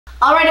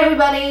Alright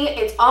everybody,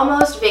 it's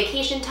almost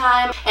vacation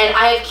time and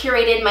I have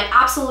curated my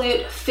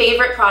absolute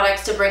favorite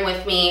products to bring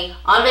with me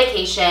on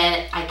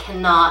vacation. I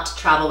cannot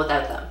travel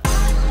without them.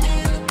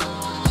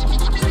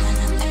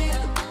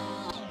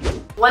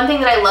 One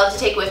thing that I love to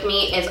take with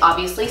me is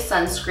obviously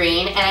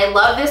sunscreen, and I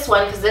love this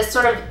one because this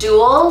sort of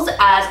duels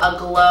as a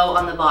glow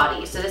on the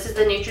body. So this is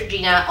the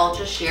Neutrogena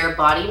Ultra Sheer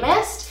Body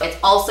Mist. It's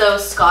also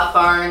Scott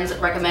Barnes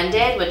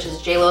recommended, which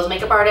is J-Lo's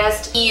makeup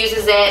artist. He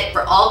uses it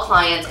for all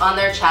clients on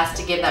their chest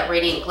to give that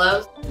radiant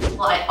glow.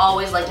 Well, I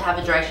always like to have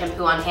a dry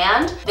shampoo on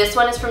hand. This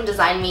one is from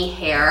Design Me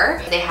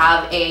Hair. They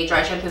have a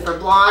dry shampoo for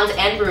blondes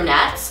and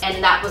brunettes,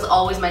 and that was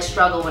always my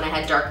struggle when I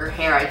had darker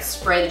hair. I'd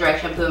spray the dry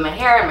shampoo in my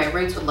hair and my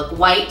roots would look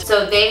white.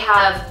 So they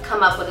have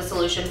come up with a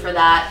solution for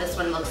that. This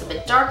one looks a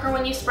bit darker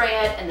when you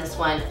spray it, and this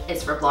one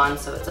is for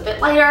blondes, so it's a bit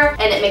lighter,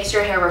 and it makes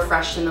your hair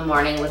refreshed in the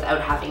morning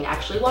without having to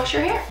actually wash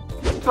your hair.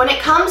 When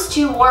it comes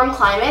to warm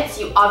climates,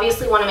 you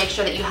obviously want to make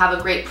sure that you have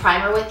a great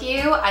primer with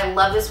you. I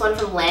love this one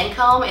from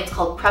Lancome. It's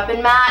called Prep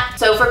and Matte.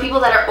 So for people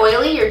that are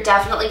oily, you're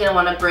definitely going to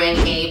want to bring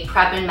a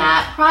Prep and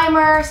Matte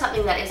primer,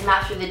 something that is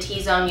matte through the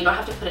T-zone. You don't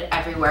have to put it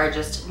everywhere,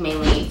 just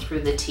mainly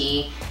through the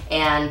T,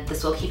 and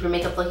this will keep your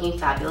makeup looking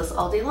fabulous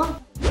all day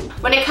long.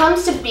 When it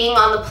comes to being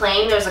on the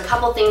plane, there's a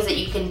couple things that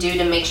you can do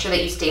to make sure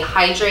that you stay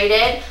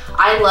hydrated.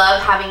 I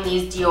love having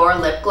these Dior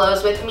lip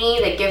glows with me.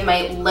 They give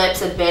my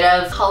lips a bit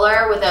of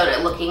color without it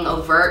looking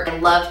overt. I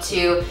love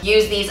to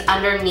use these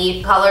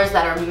underneath colors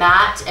that are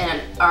matte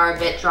and are a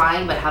bit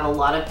drying but have a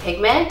lot of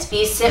pigment.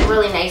 These sit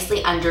really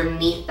nicely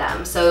underneath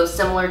them. So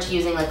similar to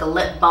using like a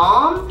lip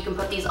balm, you can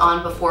put these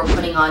on before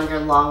putting on your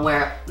long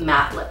wear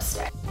matte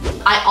lipstick.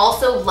 I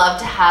also love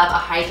to have a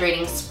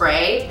hydrating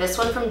spray. This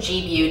one from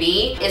G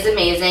Beauty is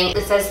amazing.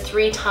 It says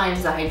 3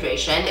 times the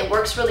hydration. It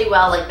works really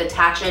well like the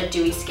Tatcha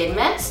Dewy Skin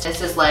Mist.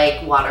 This is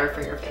like water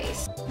for your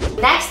face.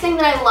 Next thing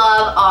that I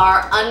love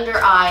are under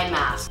eye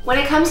masks. When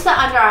it comes to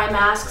under eye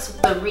masks,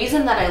 the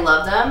reason that I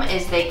love them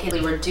is they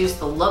can reduce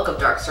the look of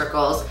dark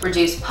circles,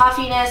 reduce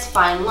puffiness,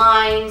 fine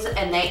lines,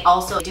 and they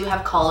also do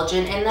have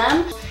collagen in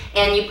them.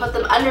 And you put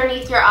them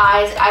underneath your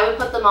eyes. I would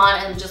put them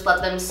on and just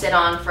let them sit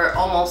on for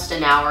almost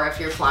an hour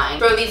if you're flying.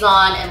 Throw these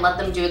on and let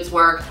them do its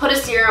work. Put a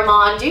serum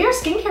on, do your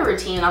skincare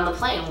routine on the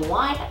plane.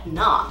 Why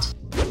not?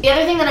 The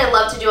other thing that I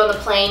love to do on the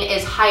plane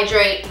is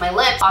hydrate my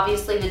lips.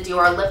 Obviously the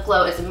Dior lip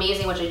glow is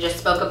amazing, which I just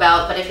spoke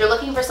about, but if you're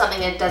looking for something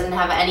that doesn't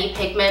have any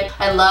pigment,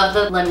 I love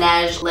the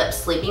Laneige Lip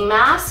Sleeping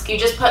Mask. You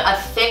just put a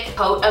thick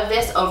coat of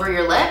this over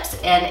your lips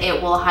and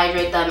it will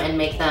hydrate them and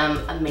make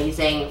them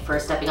amazing for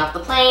stepping off the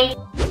plane.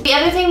 The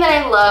other thing that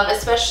I love,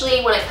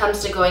 especially when it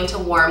comes to going to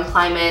warm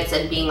climates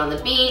and being on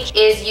the beach,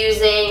 is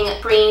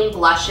using cream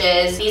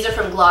blushes. These are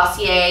from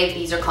Glossier.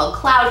 These are called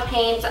Cloud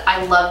Paint.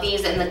 I love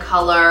these in the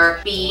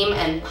color Beam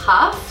and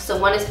Puff. So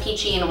one is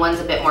peachy and one's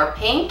a bit more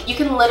pink. You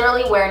can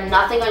literally wear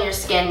nothing on your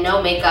skin,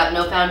 no makeup,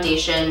 no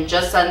foundation,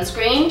 just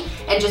sunscreen,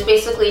 and just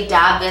basically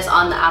dab this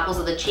on the apples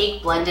of the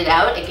cheek, blend it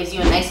out. It gives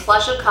you a nice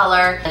flush of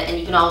color, and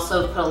you can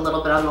also put a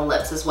little bit on the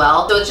lips as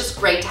well. So it's just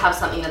great to have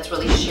something that's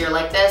really sheer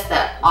like this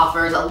that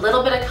offers a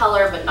little bit of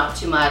color but not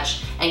too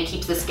much and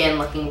keeps the skin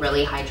looking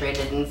really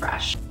hydrated and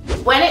fresh.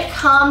 When it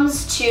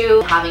comes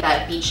to having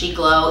that beachy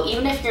glow,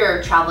 even if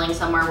you're traveling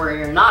somewhere where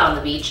you're not on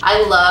the beach,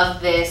 I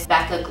love this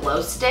Becca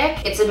Glow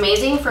Stick. It's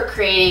amazing for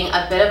creating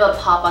a bit of a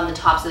pop on the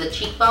tops of the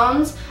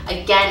cheekbones.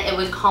 Again, it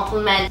would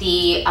complement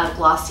the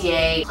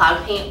Glossier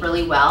Cloud Paint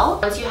really well.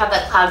 Once you have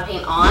that cloud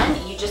paint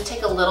on, you just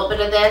take a little bit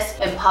of this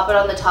and pop it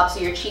on the tops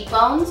of your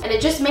cheekbones, and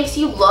it just makes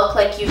you look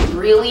like you've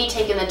really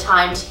taken the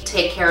time to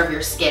take care of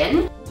your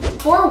skin.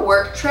 For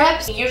work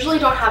trips, you usually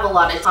don't have a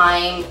lot of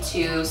time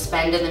to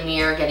spend in the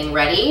mirror getting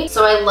ready.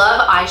 So I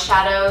love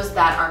eyeshadows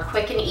that are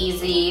quick and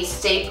easy,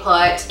 stay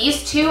put.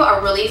 These two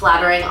are really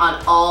flattering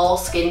on all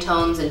skin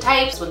tones and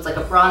types. One's like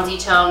a bronzy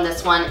tone.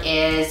 This one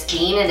is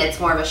jean and it's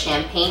more of a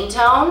champagne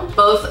tone.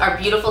 Both are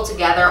beautiful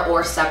together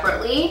or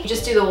separately. You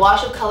just do the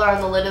wash of color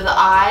on the lid of the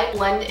eye,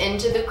 blend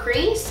into the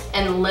crease,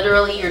 and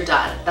literally you're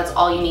done. That's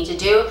all you need to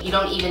do. You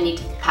don't even need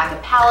to pack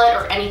a palette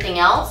or anything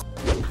else.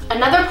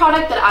 Another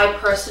product that I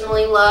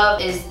personally love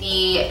is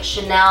the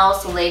Chanel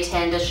Soleil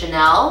Tan de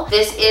Chanel.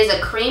 This is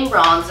a cream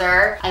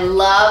bronzer. I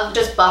love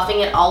just buffing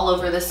it all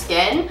over the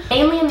skin,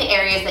 mainly in the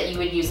areas that you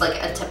would use like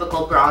a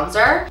typical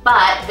bronzer.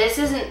 But this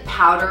isn't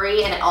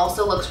powdery and it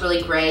also looks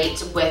really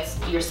great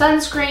with your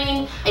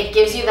sunscreen. It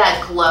gives you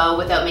that glow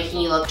without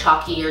making you look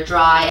chalky or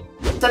dry.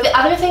 So the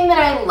other thing that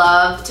I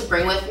love to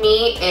bring with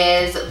me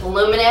is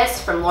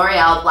Voluminous from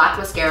L'Oreal Black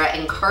Mascara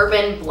in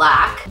Carbon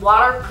Black.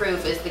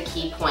 Waterproof is the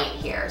key point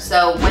here.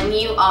 So when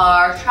you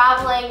are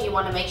traveling, you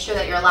want to make sure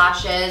that your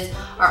lashes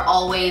are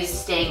always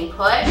staying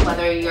put,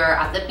 whether you're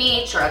at the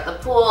beach or at the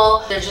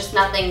pool. There's just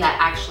nothing that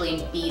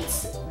actually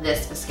beats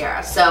this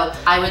mascara. So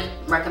I would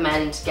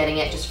recommend getting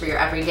it just for your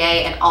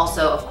everyday and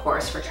also, of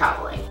course, for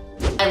traveling.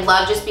 I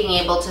love just being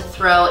able to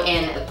throw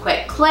in a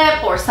quick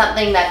clip or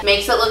something that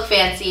makes it look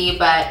fancy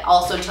but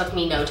also took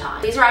me no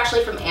time. These are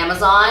actually from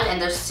Amazon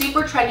and they're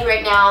super trendy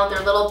right now.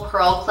 They're little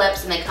pearl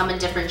clips and they come in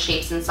different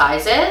shapes and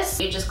sizes.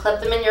 You just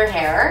clip them in your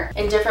hair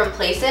in different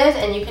places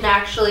and you can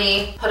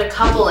actually put a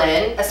couple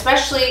in,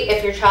 especially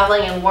if you're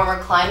traveling in warmer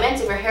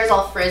climates. If your hair's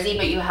all frizzy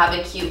but you have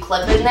a cute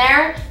clip in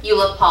there, you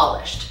look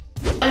polished.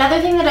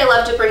 Another thing that I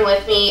love to bring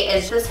with me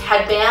is this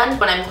headband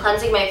when I'm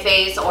cleansing my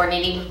face or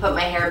needing to put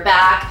my hair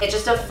back. It's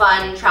just a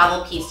fun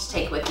travel piece to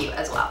take with you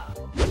as well.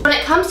 When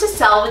it comes to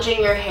salvaging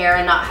your hair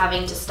and not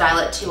having to style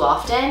it too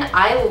often,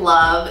 I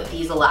love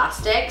these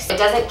elastics. It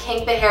doesn't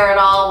kink the hair at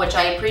all, which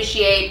I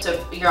appreciate. So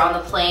if you're on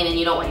the plane and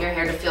you don't want your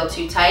hair to feel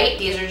too tight,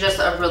 these are just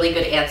a really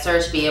good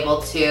answer to be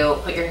able to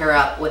put your hair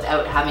up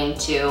without having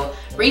to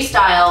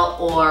restyle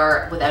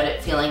or without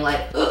it feeling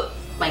like, ugh,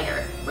 my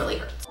hair really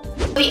hurts.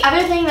 The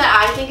other thing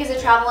that I think is a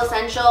travel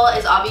essential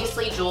is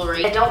obviously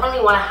jewelry. I don't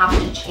really want to have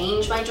to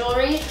change my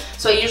jewelry,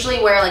 so I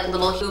usually wear like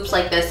little hoops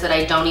like this that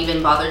I don't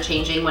even bother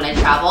changing when I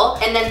travel.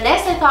 And then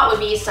this I thought would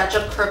be such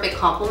a perfect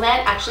complement.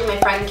 Actually, my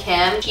friend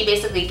Kim, she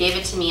basically gave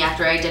it to me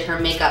after I did her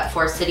makeup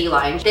for City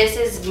Line. This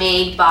is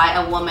made by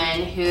a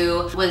woman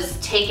who was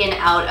taken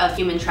out of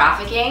human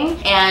trafficking,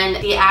 and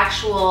the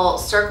actual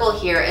circle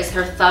here is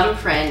her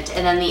thumbprint,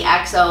 and then the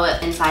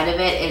XO inside of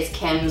it is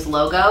Kim's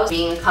logo.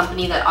 Being a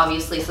company that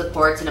obviously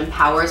supports and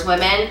empowers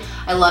women,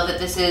 I love that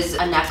this is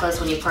a necklace.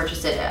 When you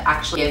purchase it, it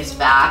actually gives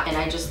back, and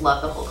I just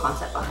love the whole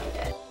concept behind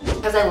it.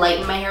 Because I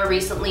lightened my hair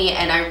recently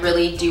and I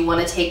really do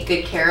want to take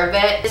good care of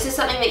it, this is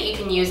something that you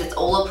can use. It's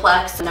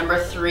Olaplex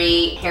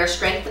 #3 hair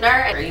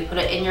strengthener. You put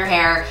it in your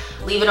hair,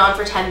 leave it on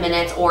for 10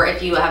 minutes, or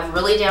if you have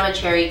really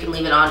damaged hair, you can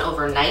leave it on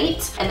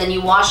overnight, and then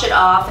you wash it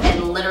off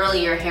and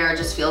literally your hair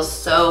just feels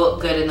so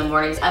good in the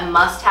mornings. A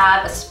must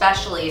have,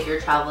 especially if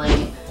you're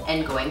traveling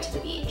and going to the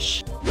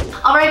beach.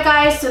 Alright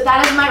guys, so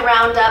that is my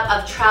roundup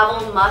of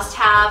travel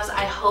must-haves.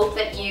 I hope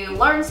that you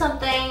learned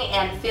something,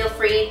 and feel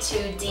free to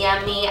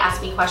DM me,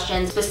 ask me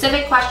questions,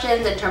 specific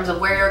questions in terms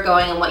of where you're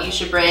going and what you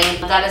should bring.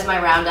 That is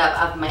my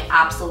roundup of my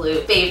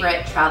absolute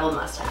favorite travel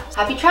must-haves.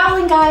 Happy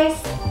traveling, guys!